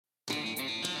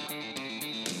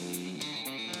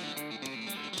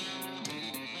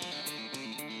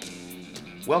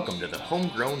Welcome to the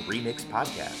Homegrown Remix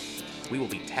Podcast. We will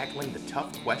be tackling the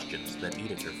tough questions that eat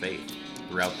at your faith.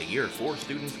 Throughout the year, 4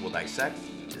 students will dissect,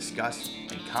 discuss,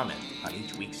 and comment on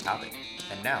each week's topic.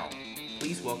 And now,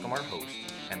 please welcome our host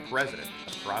and president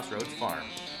of Crossroads Farm,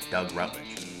 Doug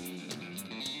Rutledge.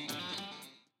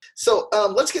 So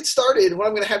let's get started. What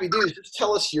I'm going to have you do is just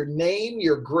tell us your name,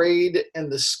 your grade,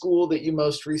 and the school that you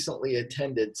most recently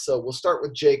attended. So we'll start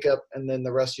with Jacob, and then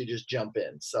the rest you just jump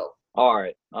in. So. All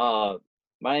right.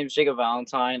 My name is Jacob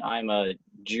Valentine. I'm a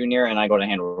junior, and I go to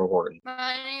Hanover Wharton.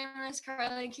 My name is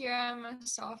Carly Kira. I'm a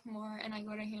sophomore, and I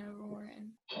go to Hanover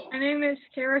Wharton. My name is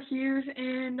Kara Hughes,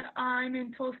 and I'm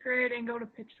in 12th grade and go to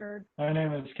Pittsburgh. My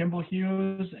name is Kimball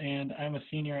Hughes, and I'm a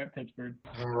senior at Pittsburgh.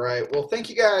 All right. Well, thank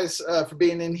you guys for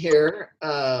being in here.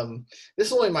 This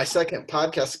is only my second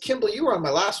podcast. Kimball, you were on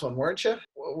my last one, weren't you?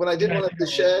 When I did one at the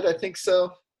shed, I think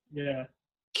so. Yeah.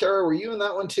 Kara, were you in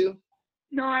that one too?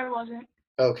 No, I wasn't.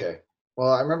 Okay.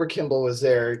 Well, I remember Kimball was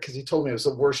there because he told me it was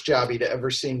the worst job he'd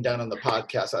ever seen done on the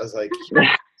podcast. I was like,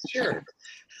 sure.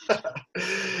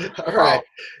 All right.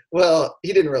 Well,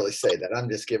 he didn't really say that. I'm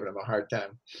just giving him a hard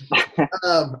time.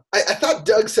 I thought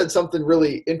Doug said something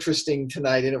really interesting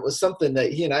tonight, and it was something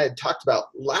that he and I had talked about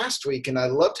last week, and I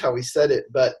loved how he said it.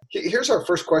 But here's our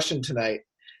first question tonight.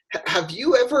 Have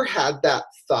you ever had that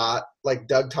thought, like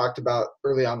Doug talked about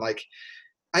early on, like,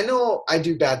 I know I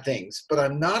do bad things, but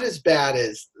I'm not as bad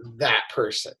as that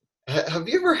person. Have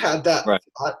you ever had that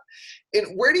thought?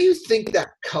 And where do you think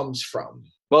that comes from?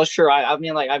 Well, sure. I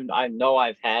mean, like, I know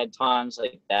I've had times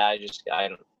like that.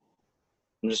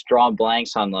 I'm just drawing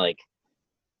blanks on like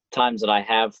times that I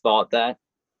have thought that.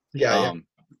 Yeah.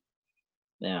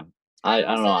 I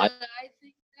don't know. I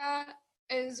think that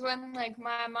is when like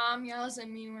my mom yells at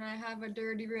me when I have a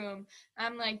dirty room.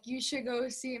 I'm like, you should go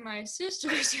see my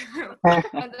sister's room. But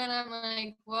then I'm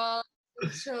like, well,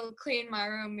 she'll clean my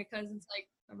room because it's like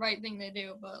the right thing to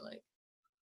do. But like,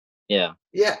 yeah.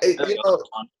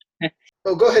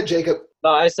 Oh, go ahead, Jacob.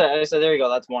 No, I said there you go.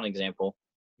 That's one example.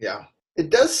 Yeah. It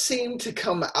does seem to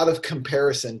come out of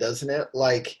comparison, doesn't it?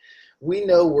 Like, we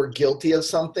know we're guilty of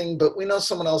something, but we know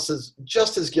someone else is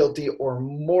just as guilty or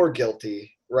more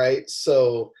guilty, right?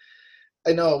 So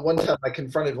I know one time I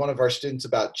confronted one of our students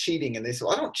about cheating, and they said,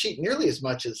 well, I don't cheat nearly as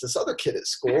much as this other kid at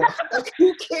school. Like,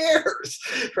 who cares,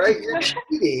 right? You're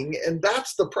cheating, and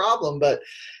that's the problem. But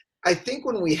I think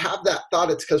when we have that thought,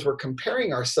 it's because we're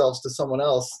comparing ourselves to someone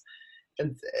else,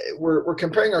 and we're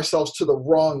comparing ourselves to the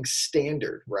wrong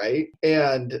standard, right?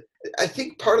 And I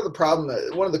think part of the problem,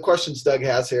 one of the questions Doug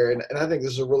has here, and I think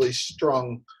this is a really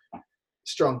strong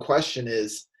question,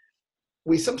 is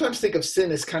we sometimes think of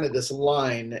sin as kind of this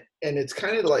line, and it's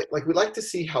kind of like we like to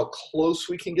see how close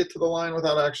we can get to the line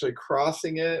without actually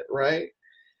crossing it, right?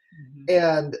 Mm-hmm.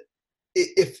 And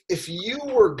if you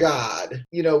were God,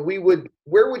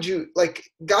 where would you, like,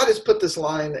 God has put this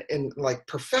line in like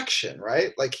perfection,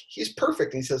 right? Like, he's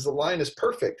perfect, and he says the line is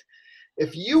perfect.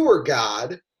 If you were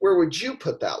God, where would you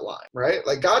put that line, right?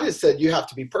 Like, God has said you have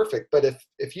to be perfect, but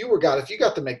if you were God, if you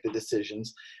got to make the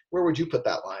decisions, where would you put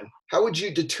that line? How would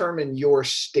you determine your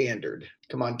standard?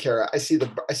 Come on, Kara. I see the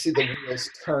wheels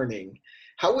turning.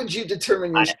 How would you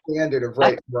determine your standard of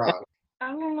right and wrong?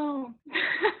 I don't know.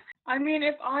 I mean,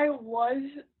 if I was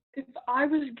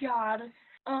God,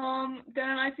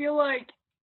 then I feel like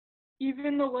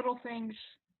even the little things,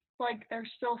 like, they're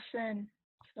still sin.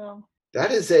 So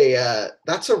that's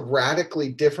a radically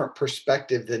different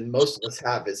perspective than most of us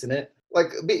have, isn't it?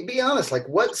 Like, be honest, like,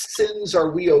 what sins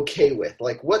are we okay with?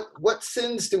 Like, what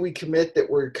sins do we commit that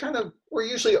we're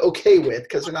usually okay with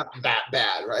because they're not that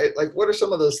bad, right? Like, what are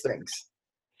some of those things?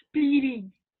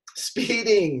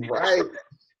 Speeding, right?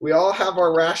 We all have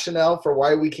our rationale for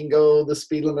why we can go the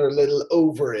speed limit or a little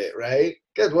over it, right?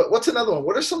 Good. What's another one?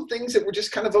 What are some things that we're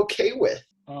just kind of okay with?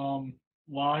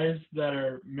 Lies that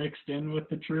are mixed in with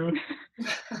the truth.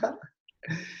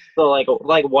 So like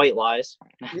white lies.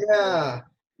 Yeah.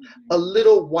 A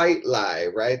little white lie,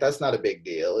 right? That's not a big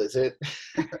deal, is it?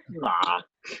 Nah.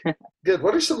 Good.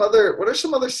 What are some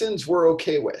other sins we're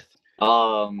okay with?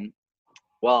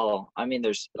 Well, I mean,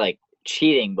 there's like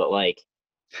cheating, but like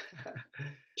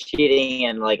cheating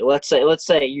and like let's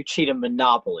say you cheat in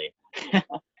Monopoly.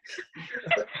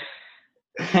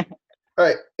 All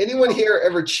right. Anyone here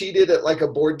ever cheated at like a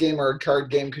board game or a card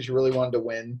game because you really wanted to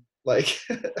win? Like.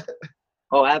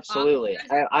 Oh, absolutely.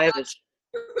 I have this.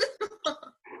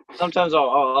 Sometimes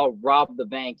I'll rob the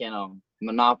bank in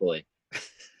Monopoly.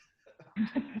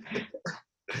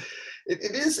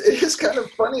 It is kind of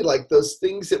funny, like those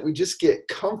things that we just get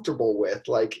comfortable with.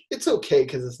 Like, it's okay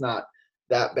because it's not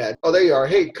that bad. Oh, there you are.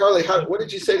 Hey, Carly, what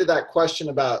did you say to that question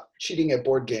about cheating at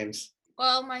board games?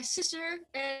 Well, my sister,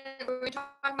 when we talk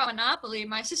about Monopoly,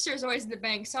 my sister is always the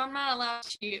bank, so I'm not allowed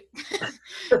to cheat.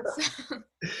 So,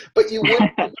 But you would,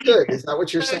 you could. Is that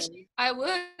what you're so saying? I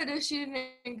would if she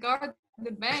didn't guard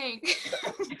the bank.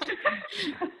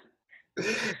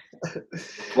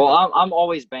 Well, I'm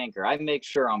always banker. I make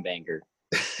sure I'm banker.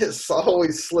 It's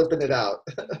always slipping it out.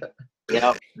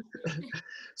 Yep.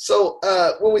 So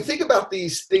when we think about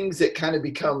these things that kind of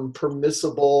become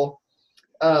permissible,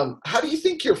 how do you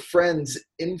think your friends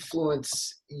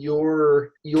influence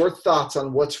your thoughts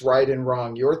on what's right and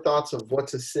wrong, your thoughts of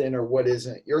what's a sin or what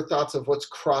isn't, your thoughts of what's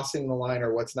crossing the line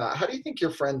or what's not? How do you think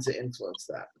your friends influence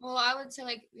that? Well, I would say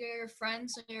like your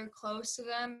friends when you're close to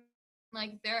them,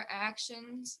 like their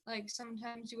actions, like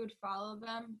sometimes you would follow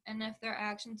them, and if their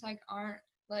actions like aren't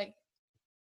like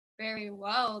very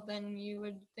well, then you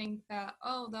would think that,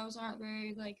 oh, those aren't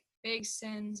very like big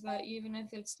sins. But even if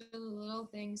it's still the little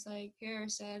things, like Kara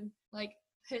said, like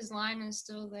his line is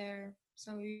still there,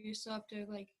 so you still have to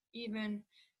like even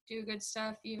do good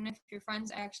stuff even if your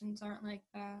friends' actions aren't like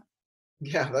that.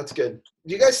 Yeah, that's good.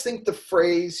 Do you guys think the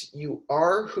phrase "you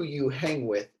are who you hang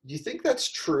with"? Do you think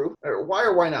that's true, or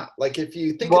why not? Like, if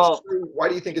you think it's Well, true, why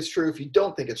do you think it's true? If you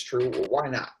don't think it's true, well, why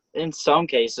not? in some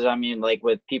cases, I mean, like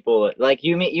with people, like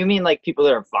you mean like people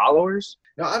that are followers?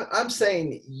 No, I'm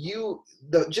saying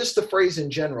just the phrase in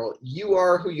general, you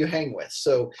are who you hang with.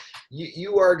 So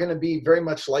you are going to be very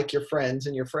much like your friends,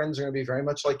 and your friends are going to be very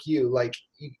much like you. Like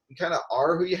you kind of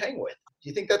are who you hang with. Do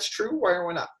you think that's true? Why or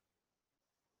why not?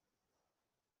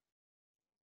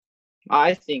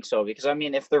 I think so because I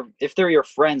mean, if they're your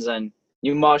friends, then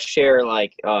you must share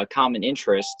like common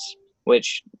interests,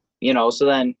 which so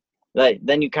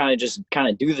then you kind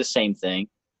of do the same thing.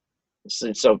 So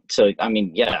I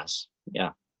mean, yes, yeah,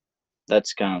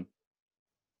 that's kind of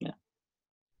yeah.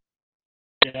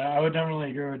 Yeah, I would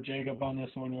definitely agree with Jacob on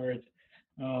this one where it's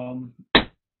um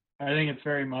I think it's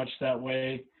very much that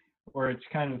way where it's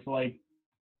kind of like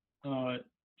uh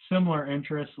similar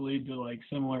interests lead to like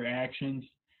similar actions.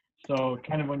 So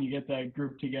kind of when you get that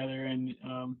group together and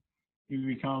you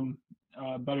become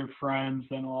better friends,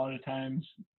 then a lot of times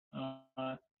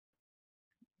uh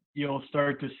you'll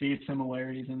start to see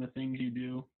similarities in the things you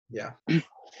do. Yeah.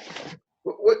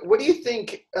 What do you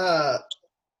think? I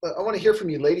want to hear from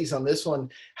you, ladies, on this one.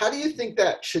 How do you think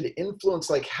that should influence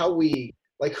like how we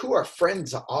like who our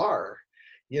friends are?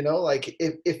 You know, like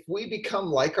if we become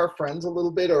like our friends a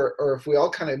little bit, or if we all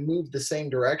kind of move the same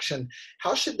direction,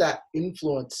 how should that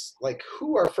influence like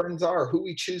who our friends are, who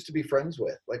we choose to be friends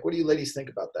with? Like, what do you ladies think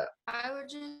about that? I would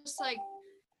just like,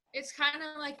 it's kind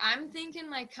of like I'm thinking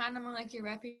like kind of more like your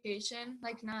reputation,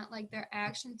 like not like their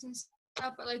actions and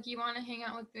stuff, but like you want to hang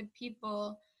out with good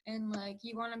people and like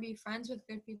you want to be friends with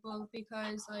good people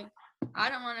because like I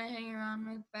don't want to hang around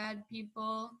with bad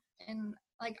people, and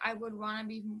like I would want to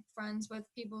be friends with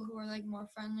people who are like more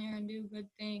friendlier and do good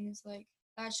things. Like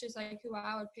that's just like who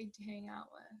I would pick to hang out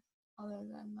with, other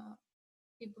than the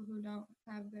people who don't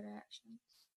have good actions.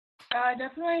 I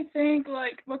definitely think,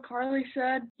 like what Carly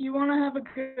said, you want to have a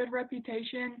good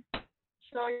reputation.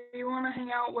 So you want to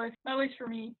hang out with, at least for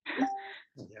me,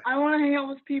 Yeah. I want to hang out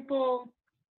with people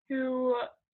who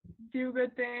do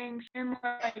good things and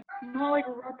like not like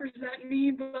represent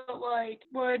me, but like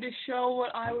would show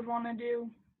what I would want to do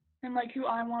and like who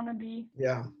I want to be.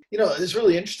 Yeah. You know, it's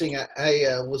really interesting.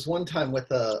 I was one time with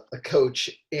a coach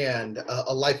and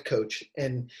a life coach,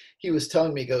 and he was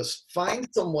telling me, he goes, find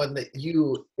someone that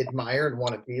you admire and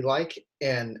want to be like,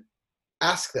 and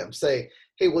ask them, say,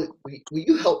 hey, will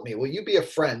you help me? Will you be a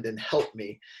friend and help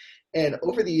me? And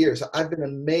over the years, I've been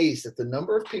amazed at the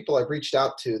number of people I've reached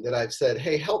out to that I've said,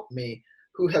 hey, help me,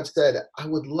 who have said, I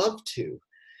would love to.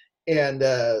 And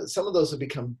some of those have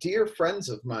become dear friends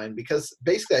of mine because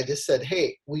basically I just said,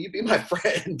 hey, will you be my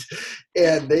friend?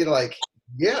 And they like,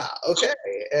 yeah, okay.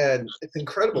 And it's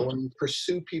incredible when you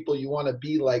pursue people you want to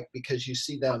be like because you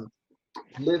see them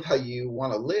live how you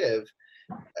want to live.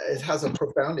 It has a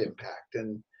profound impact.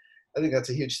 And I think that's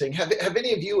a huge thing. Have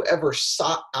any of you ever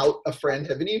sought out a friend?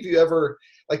 Have any of you ever,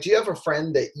 like, do you have a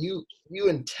friend that you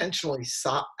intentionally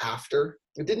sought after?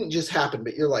 It didn't just happen,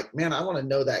 but you're like, man, I want to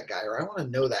know that guy, or I want to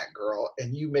know that girl,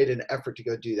 and you made an effort to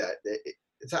go do that.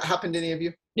 Has that happened to any of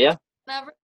you? Yeah.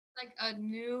 Whenever like a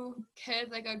new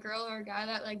kid, like a girl or a guy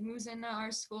that like moves into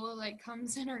our school, like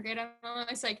comes in or get him,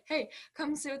 it's like, hey,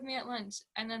 come sit with me at lunch.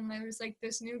 And then there was like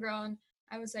this new girl, and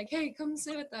I was like, hey, come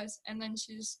sit with us. And then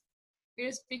we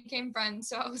just became friends.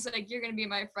 So I was like, you're gonna be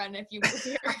my friend if you move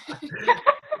here.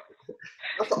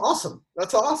 That's awesome.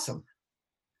 That's awesome.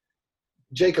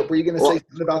 Jacob, were you going to Well, say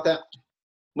something about that?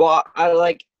 well, I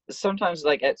like sometimes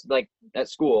like at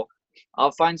school,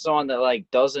 I'll find someone that like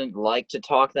doesn't like to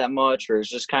talk that much, or is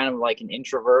just kind of like an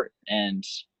introvert, and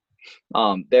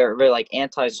they're like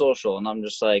antisocial, and I'm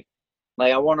just like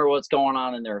I wonder what's going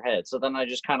on in their head. So then I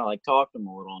just kind of like talk to them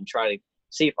a little and try to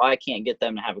see if I can't get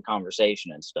them to have a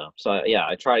conversation and stuff. So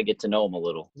I try to get to know them a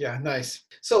little. Yeah, nice.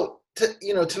 So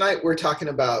tonight we're talking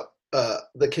about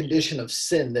the condition of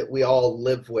sin that we all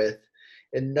live with,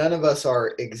 and none of us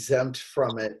are exempt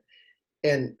from it.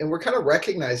 And we're kind of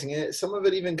recognizing it. Some of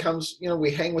it even comes,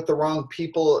 we hang with the wrong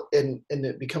people, and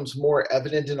it becomes more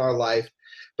evident in our life.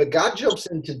 But God jumps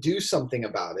in to do something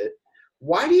about it.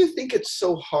 Why do you think it's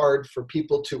so hard for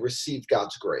people to receive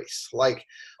God's grace? Like,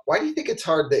 why do you think it's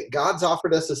hard that God's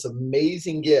offered us this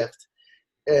amazing gift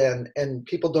and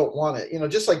people don't want it?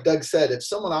 Just like Doug said, if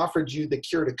someone offered you the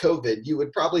cure to COVID, you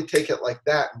would probably take it like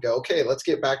that and go, okay, let's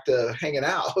get back to hanging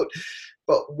out.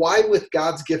 But why with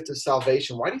God's gift of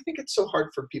salvation, why do you think it's so hard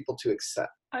for people to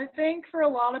accept? I think for a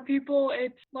lot of people,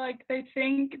 it's like they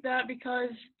think that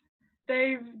because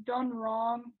they've done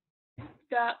wrong,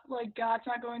 that like God's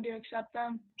not going to accept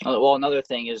them. Well, another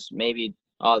thing is maybe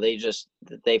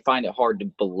they find it hard to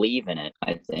believe in it,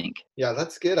 I think. Yeah,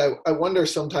 that's good. I wonder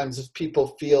sometimes if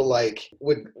people feel like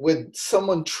would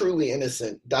someone truly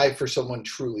innocent die for someone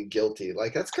truly guilty?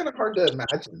 Like, that's kind of hard to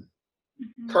imagine.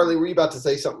 Mm-hmm. Carly, were you about to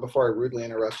say something before I rudely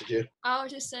interrupted you? I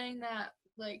was just saying that,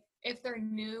 like, if they're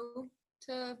new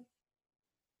to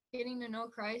getting to know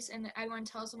Christ and everyone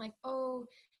tells them, like, oh,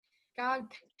 God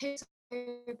picks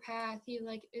your path, he,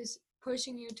 like, is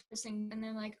pushing you to this thing, and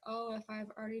they're like, oh, if I've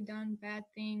already done bad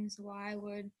things, why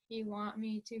would he want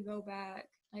me to go back?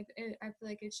 Like, I feel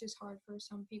like it's just hard for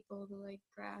some people to, like,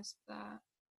 grasp that.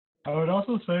 I would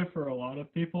also say for a lot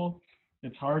of people,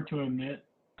 it's hard to admit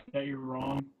that you're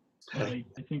wrong. Like,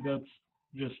 I think that's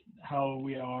just how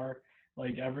we are,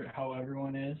 like how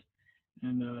everyone is,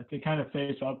 and they kind of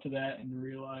face up to that and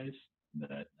realize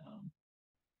that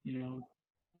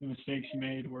the mistakes you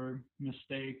made were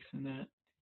mistakes, and that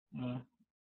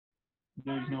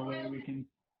there's no way we can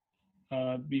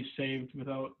be saved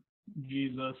without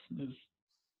Jesus.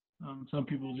 Some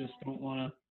people just don't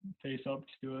want to face up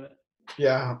to it.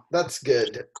 Yeah, that's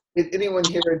good. Anyone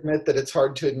here admit that it's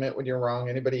hard to admit when you're wrong?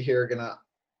 Anybody here gonna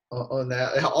own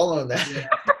that? I'll own that.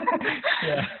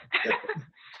 Yeah.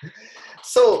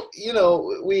 So,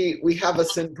 we have a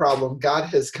sin problem. God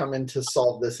has come in to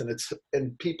solve this,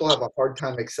 and people have a hard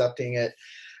time accepting it.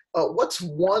 What's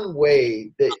one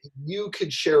way that you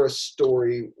could share a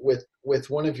story with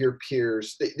one of your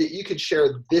peers that you could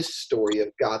share this story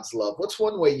of God's love? What's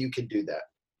one way you could do that?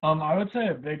 I would say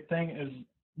a big thing is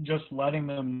just letting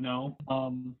them know.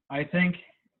 I think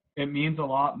it means a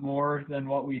lot more than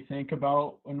what we think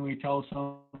about when we tell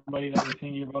somebody that we're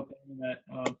thinking about them,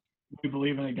 that we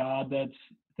believe in a God that's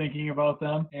thinking about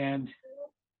them. And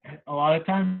a lot of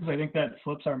times I think that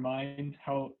flips our mind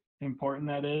how important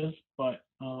that is, but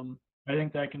I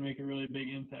think that can make a really big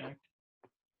impact.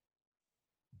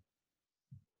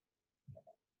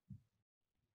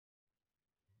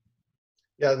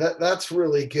 Yeah, that's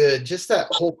really good. Just that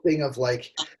whole thing of,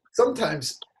 like,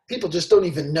 sometimes people just don't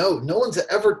even know. No one's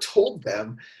ever told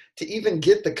them to even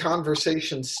get the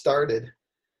conversation started.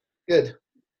 Good.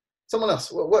 Someone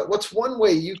else. What's one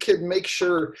way you could make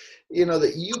sure,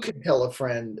 that you could tell a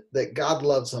friend that God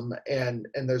loves them and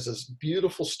there's this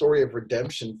beautiful story of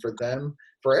redemption for them,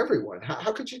 for everyone?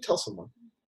 How could you tell someone?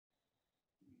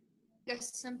 A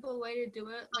simple way to do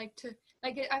it, I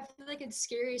feel like it's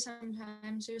scary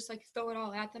sometimes to just like throw it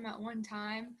all at them at one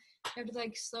time. You have to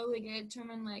like slowly get it to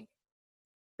them and like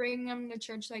bring them to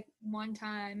church like one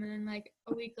time, and then like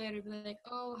a week later be like,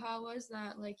 oh, how was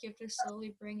that? Like, you have to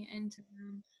slowly bring it into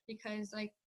them, because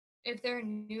like if they're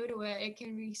new to it, it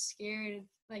can be scary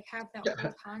to like have that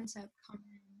whole concept come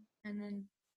in, and then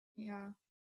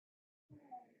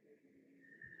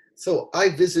So I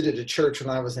visited a church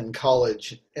when I was in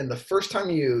college, and the first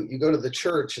time you go to the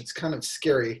church, it's kind of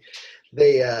scary.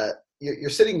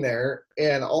 You're sitting there,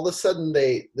 and all of a sudden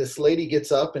this lady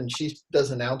gets up and she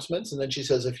does announcements, and then she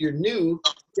says, if you're new,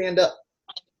 stand up.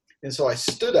 And so I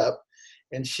stood up,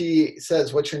 and she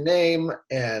says, what's your name?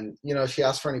 And she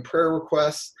asks for any prayer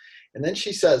requests, and then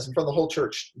she says in front of the whole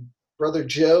church, Brother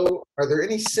Joe, are there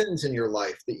any sins in your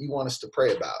life that you want us to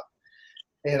pray about?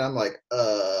 And I'm like,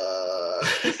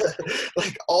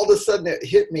 like, all of a sudden it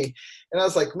hit me, and I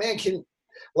was like, man,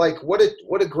 what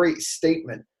a great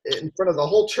statement in front of the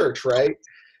whole church, right?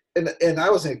 and I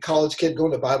was a college kid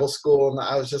going to Bible school, and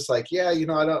I was just like, yeah,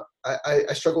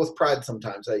 I struggle with pride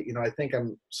sometimes. I think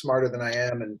I'm smarter than I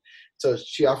am. And so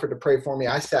she offered to pray for me.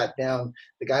 I sat down.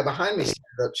 The guy behind me stood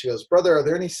up. She goes, brother, are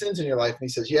there any sins in your life? And he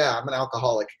says, yeah, I'm an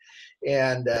alcoholic.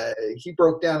 And he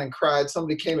broke down and cried.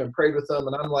 Somebody came and prayed with him.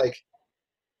 And I'm like,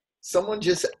 someone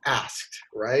just asked,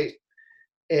 right?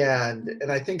 And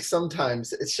I think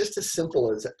sometimes it's just as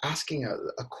simple as asking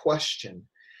a question,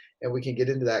 and we can get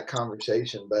into that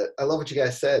conversation. But I love what you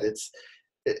guys said.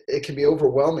 It can be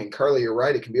overwhelming. Carly, you're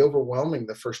right. It can be overwhelming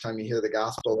the first time you hear the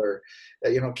gospel, or,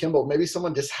 Kimball, maybe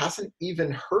someone just hasn't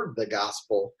even heard the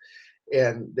gospel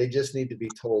and they just need to be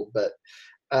told. But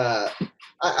I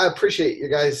appreciate you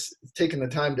guys taking the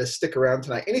time to stick around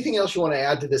tonight. Anything else you want to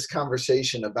add to this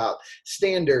conversation about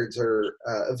standards or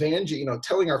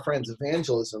telling our friends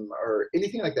evangelism or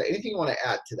anything like that? Anything you want to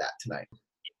add to that tonight?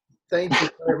 Thank you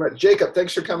very much. Jacob,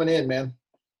 thanks for coming in, man.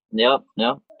 Yep.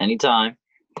 Anytime.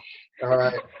 All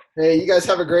right. Hey, you guys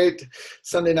have a great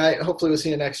Sunday night. Hopefully we'll see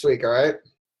you next week, all right?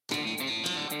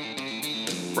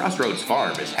 Crossroads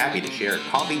Farm is happy to share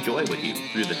coffee joy with you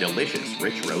through the delicious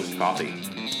Rich Roast coffee.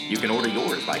 You can order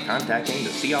yours by contacting the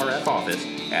CRF office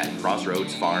at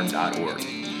crossroadsfarm.org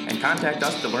and contact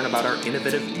us to learn about our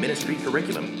innovative ministry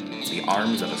curriculum, The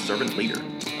Arms of a Servant Leader,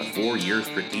 a 4-year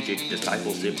strategic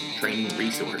discipleship training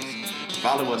resource.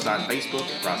 Follow us on Facebook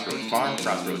at Crossroads Farm,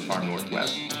 Crossroads Farm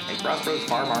Northwest, and Crossroads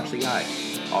Farm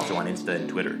RCI, also on Insta and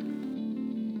Twitter.